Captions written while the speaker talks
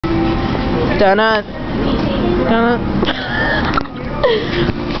Donut. Donut.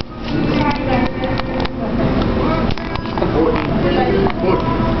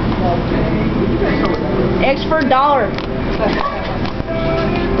 Eggs for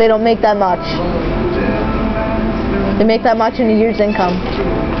 $1. They don't make that much. They make that much in a year's income.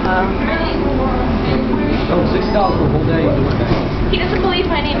 $6 for a whole day. He doesn't believe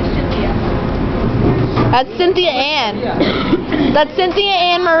my name is Cynthia. That's Cynthia Ann. That's Cynthia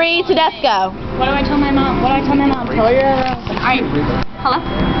Ann Marie Tedesco. What do I tell my mom? What do I tell my mom? Tell her you're Alright. Hello?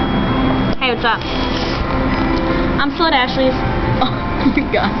 Hey, what's up? I'm still at Ashley's. Oh my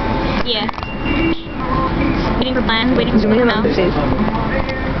god. Yeah. Waiting for plans, waiting for Zoom in someone on else. the face.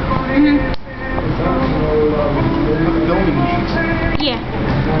 Yeah.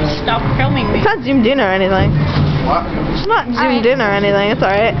 Stop filming me. It's not zoomed in or anything. What? It's not zoomed in or anything. It's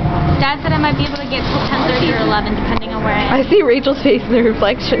alright. Dad said I might be able to get till 10:30 or 11, depending on where I am. I see Rachel's face in the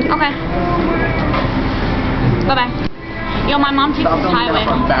reflection. Okay. Bye-bye. Yo, my mom takes this highway.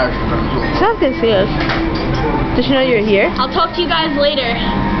 She's not gonna see us. Does she know you're here? I'll talk to you guys later.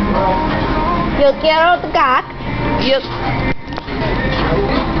 Yo quiero tu cock. Yep.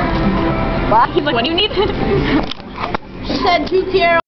 He's like, what do you need? She said, you quiero